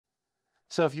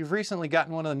So if you've recently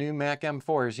gotten one of the new Mac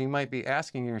M4s, you might be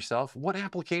asking yourself, what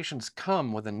applications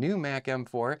come with a new Mac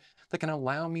M4 that can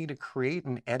allow me to create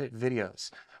and edit videos?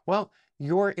 Well,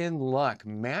 you're in luck.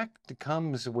 Mac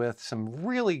comes with some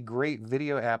really great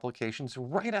video applications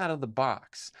right out of the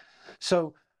box.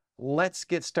 So let's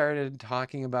get started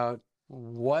talking about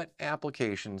what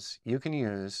applications you can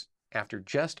use after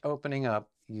just opening up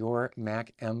your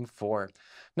Mac M4.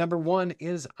 Number one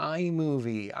is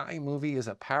iMovie. iMovie is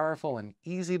a powerful and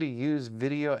easy to use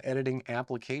video editing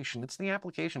application. It's the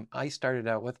application I started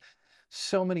out with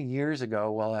so many years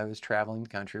ago while I was traveling the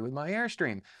country with my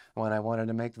Airstream. When I wanted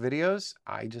to make videos,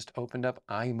 I just opened up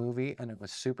iMovie and it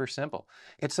was super simple.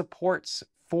 It supports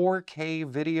 4K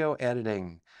video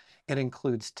editing. It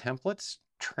includes templates,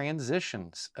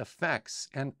 transitions, effects,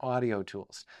 and audio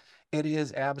tools. It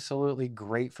is absolutely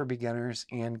great for beginners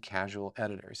and casual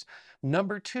editors.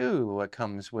 Number two, what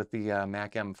comes with the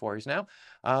Mac M4s now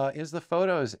is the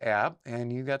Photos app,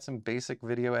 and you got some basic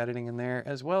video editing in there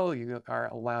as well. You are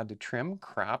allowed to trim,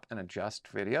 crop, and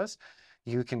adjust videos.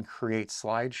 You can create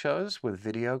slideshows with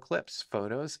video clips,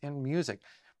 photos, and music.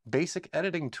 Basic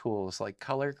editing tools like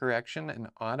color correction and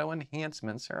auto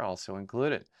enhancements are also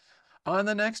included. On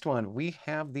the next one, we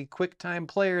have the QuickTime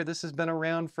Player. This has been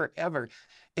around forever.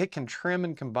 It can trim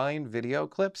and combine video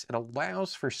clips. It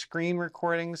allows for screen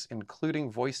recordings,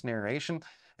 including voice narration,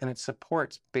 and it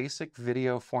supports basic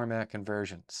video format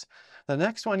conversions. The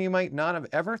next one you might not have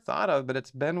ever thought of, but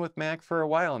it's been with Mac for a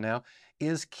while now,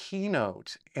 is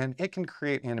Keynote, and it can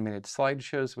create animated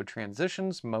slideshows with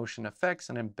transitions, motion effects,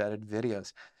 and embedded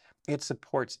videos. It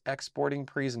supports exporting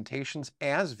presentations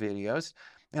as videos,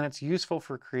 and it's useful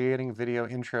for creating video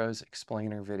intros,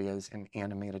 explainer videos, and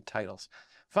animated titles.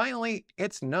 Finally,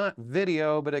 it's not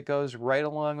video, but it goes right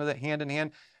along with it hand in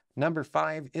hand. Number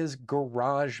five is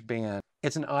GarageBand.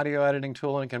 It's an audio editing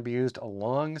tool and it can be used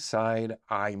alongside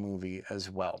iMovie as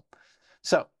well.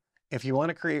 So if you want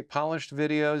to create polished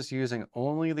videos using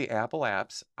only the Apple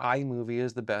apps, iMovie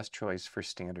is the best choice for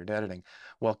standard editing.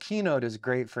 While Keynote is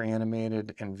great for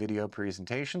animated and video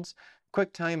presentations,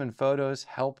 QuickTime and Photos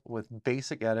help with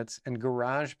basic edits, and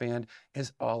GarageBand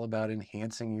is all about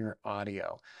enhancing your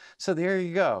audio. So there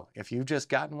you go. If you've just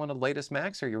gotten one of the latest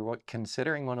Macs, or you're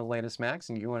considering one of the latest Macs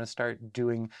and you want to start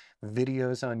doing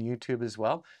videos on YouTube as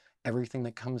well, everything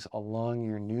that comes along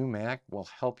your new Mac will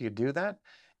help you do that.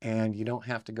 And you don't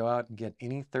have to go out and get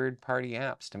any third-party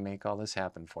apps to make all this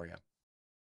happen for you.